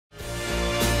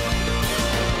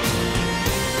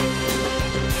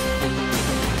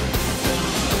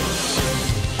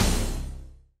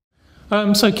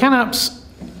So can apps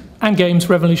and games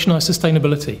revolutionise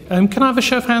sustainability? Can I have a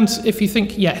show of hands if you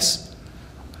think yes?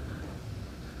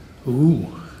 Ooh,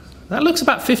 that looks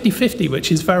about 50-50,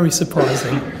 which is very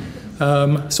surprising.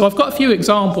 So I've got a few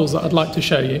examples that I'd like to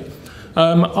show you.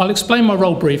 I'll explain my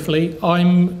role briefly.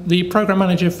 I'm the program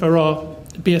manager for our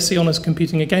BSc Honours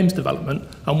Computing and Games Development,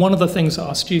 and one of the things that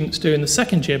our students do in the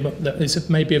second year that is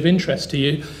maybe of interest to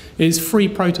you is free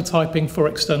prototyping for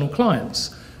external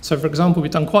clients. So for example,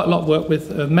 we've done quite a lot of work with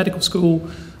a medical school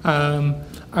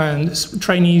and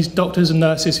trainees, doctors and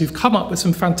nurses who've come up with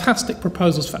some fantastic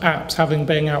proposals for apps, having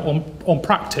been out on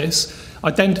practice,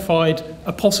 identified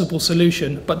a possible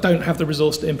solution, but don't have the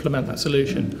resource to implement that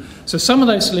solution. So some of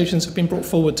those solutions have been brought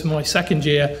forward to my second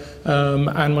year,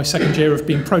 and my second year have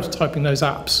been prototyping those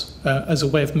apps as a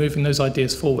way of moving those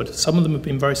ideas forward. Some of them have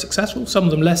been very successful, some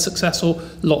of them less successful,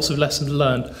 lots of lessons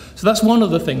learned. So that's one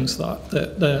of the things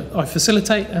that I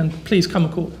facilitate, and please come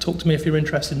and talk to me if you're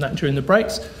interested in that during the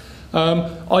breaks.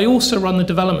 I also run the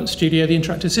development studio, the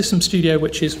Interactive Systems Studio,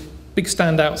 which is big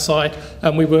stand outside,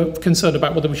 and we were concerned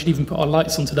about whether we should even put our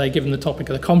lights on today given the topic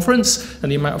of the conference and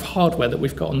the amount of hardware that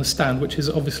we've got on the stand, which is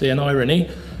obviously an irony.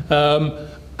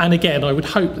 And again, I would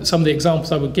hope that some of the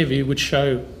examples I would give you would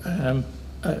show,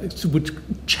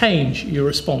 would change your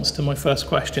response to my first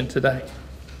question today.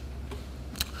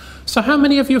 So how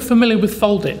many of you are familiar with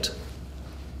Foldit?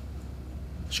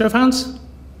 Show of hands?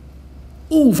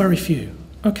 Oh, very few.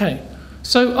 Okay,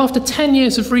 so after 10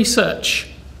 years of research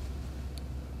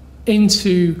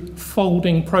into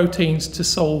folding proteins to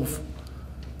solve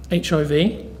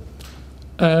HIV,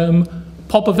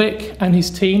 Popovic and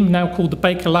his team, now called the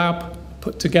Baker Lab,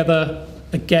 put together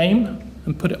a game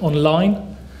and put it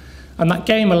online. And that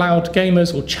game allowed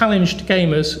gamers, or challenged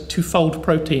gamers, to fold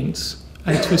proteins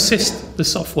and to assist the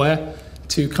software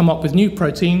to come up with new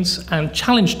proteins, and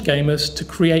challenged gamers to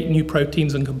create new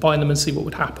proteins and combine them and see what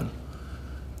would happen.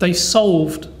 They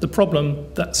solved the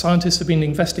problem that scientists have been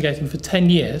investigating for 10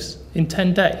 years in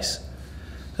 10 days.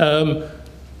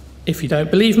 If you don't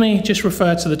believe me, just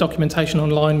refer to the documentation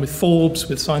online with Forbes,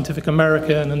 with Scientific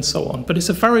American, and so on. But it's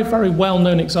a very, very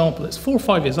well-known example. It's 4 or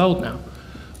 5 years old now.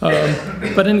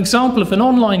 But an example of an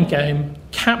online game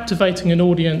captivating an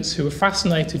audience who are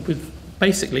fascinated with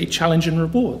basically challenge and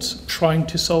rewards, trying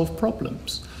to solve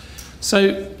problems.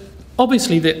 So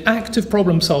obviously, the act of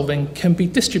problem solving can be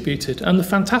distributed, and the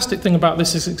fantastic thing about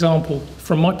this example,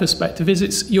 from my perspective,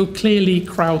 is you're clearly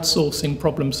crowdsourcing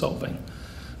problem solving.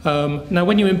 Now,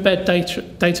 when you embed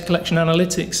data collection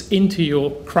analytics into your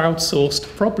crowdsourced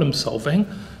problem solving,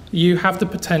 you have the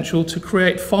potential to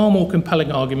create far more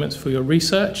compelling arguments for your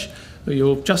research, or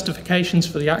your justifications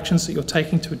for the actions that you're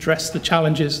taking to address the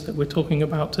challenges that we're talking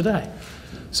about today.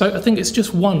 So I think it's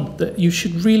just one that you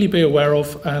should really be aware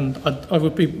of, and I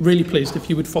would be really pleased if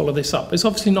you would follow this up. It's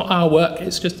obviously not our work,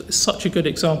 it's just such a good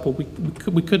example,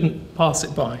 we couldn't pass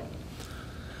it by.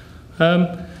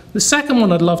 The second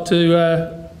one I'd love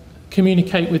to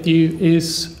communicate with you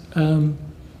is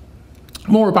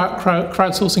more about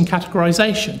crowdsourcing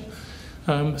categorization.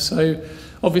 So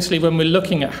obviously when we're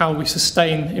looking at how we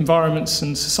sustain environments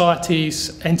and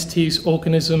societies, entities,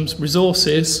 organisms,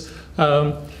 resources,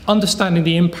 understanding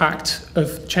the impact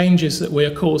of changes that we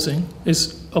are causing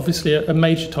is obviously a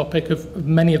major topic of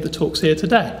many of the talks here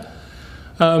today.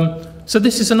 So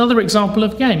this is another example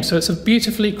of a game. So it's a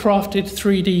beautifully crafted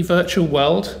 3D virtual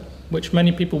world, which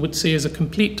many people would see as a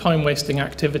complete time-wasting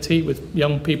activity, with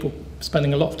young people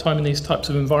spending a lot of time in these types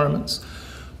of environments.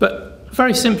 But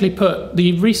very simply put,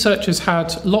 the researchers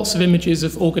had lots of images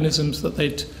of organisms that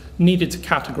they'd needed to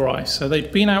categorize. So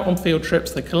they'd been out on field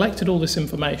trips, they collected all this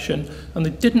information, and they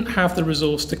didn't have the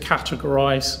resource to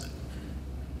categorize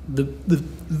the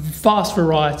vast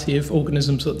variety of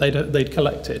organisms that they'd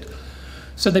collected.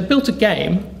 So they built a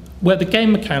game where the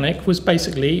game mechanic was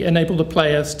basically enable the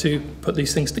players to put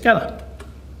these things together.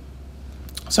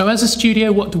 So as a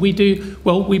studio, what do?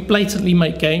 Well, we blatantly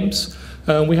make games.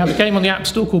 We have a game on the App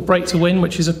Store called Break to Win,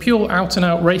 which is a pure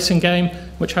out-and-out racing game,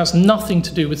 which has nothing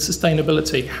to do with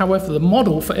sustainability. However, the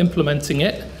model for implementing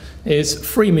it is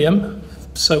freemium.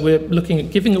 So we're looking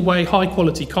at giving away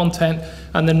high-quality content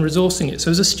and then resourcing it.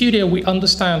 So as a studio, we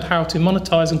understand how to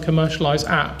monetize and commercialize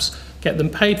apps, get them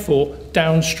paid for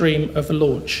downstream of a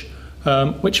launch,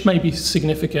 which may be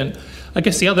significant. I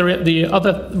guess the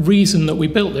other reason that we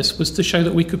built this was to show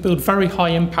that we could build very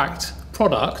high-impact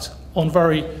product on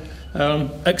very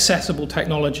accessible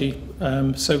technology.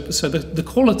 So the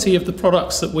quality of the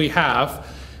products that we have,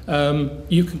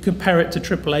 you can compare it to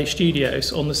AAA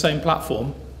studios on the same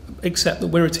platform, except that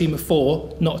we're a team of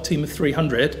 4, not a team of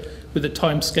 300, with a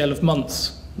time scale of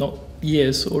months, not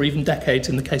years or even decades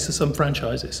in the case of some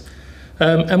franchises.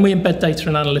 and we embed data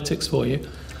and analytics for you.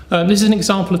 This is an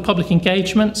example of public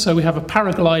engagement. So we have a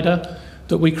paraglider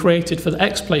that we created for the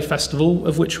X-Play Festival,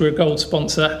 of which we're a gold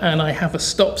sponsor, and I have a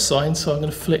stop sign, so I'm going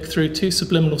to flick through 2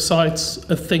 subliminal sides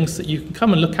of things that you can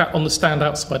come and look at on the stand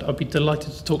outside. I'd be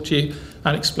delighted to talk to you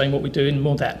and explain what we do in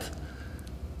more depth.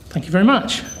 Thank you very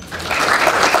much.